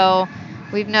 And so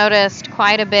we've noticed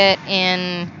quite a bit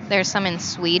there's some in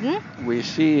Sweden. We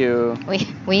see you.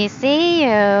 We see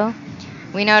you.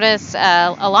 We notice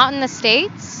a lot in the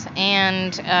States,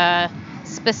 and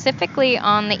specifically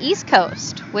on the East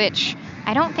Coast, which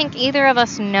I don't think either of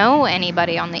us know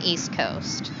anybody on the East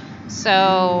Coast.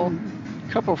 So...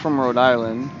 A couple from Rhode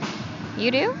Island.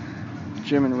 You do?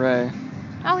 Jim and Ray.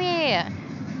 Oh, yeah.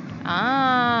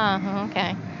 Ah,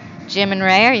 okay. Jim and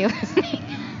Ray, are you listening?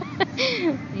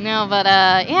 No, but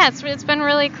yeah, it's been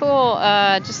really cool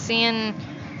just seeing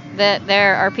that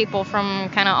there are people from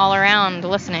kind of all around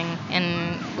listening,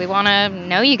 and we want to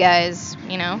know you guys,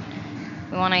 you know.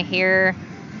 We want to hear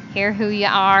who you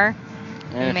are.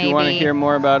 And if you want to hear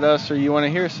more about us or you want to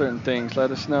hear certain things,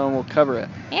 let us know and we'll cover it.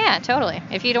 Yeah, totally.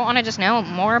 If you don't want to just know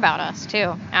more about us,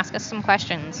 too, ask us some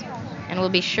questions, and we'll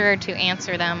be sure to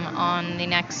answer them on the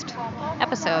next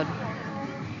episode.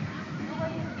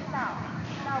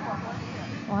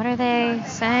 What are they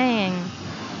saying?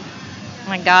 Oh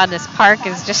my God, this park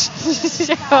is just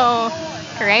so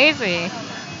crazy.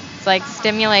 It's like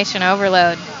stimulation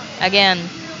overload. Again.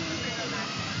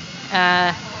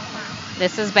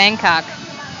 This is Bangkok.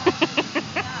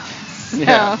 So,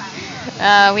 yeah.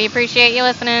 We appreciate you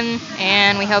listening,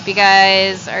 and we hope you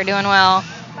guys are doing well.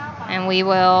 And we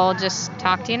will just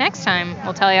talk to you next time.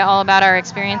 We'll tell you all about our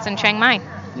experience in Chiang Mai.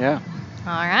 Yeah.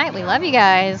 All right. We love you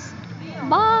guys. Bye.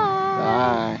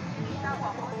 Bye.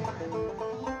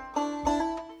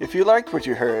 If you liked what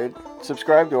you heard,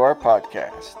 subscribe to our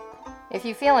podcast. If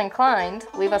you feel inclined,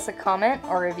 leave us a comment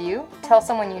or review, tell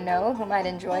someone you know who might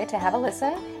enjoy to have a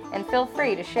listen, and feel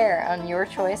free to share on your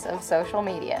choice of social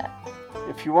media.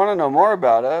 If you want to know more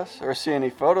about us or see any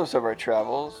photos of our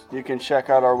travels, you can check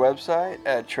out our website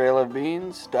at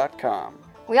trailofbeans.com.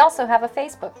 We also have a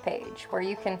Facebook page where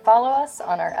you can follow us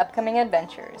on our upcoming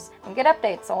adventures and get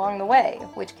updates along the way,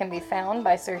 which can be found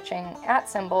by searching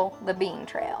 @The Bean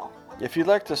Trail. If you'd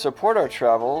like to support our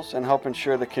travels and help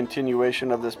ensure the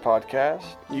continuation of this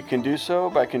podcast, you can do so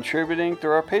by contributing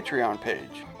through our Patreon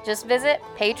page. Just visit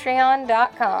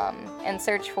patreon.com and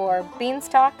search for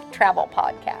Beanstalk Travel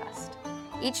Podcast.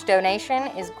 Each donation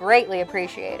is greatly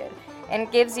appreciated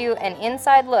and gives you an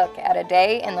inside look at a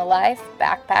day in the life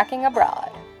backpacking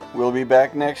abroad. We'll be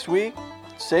back next week.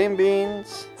 Same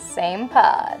beans. Same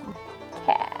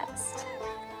podcast.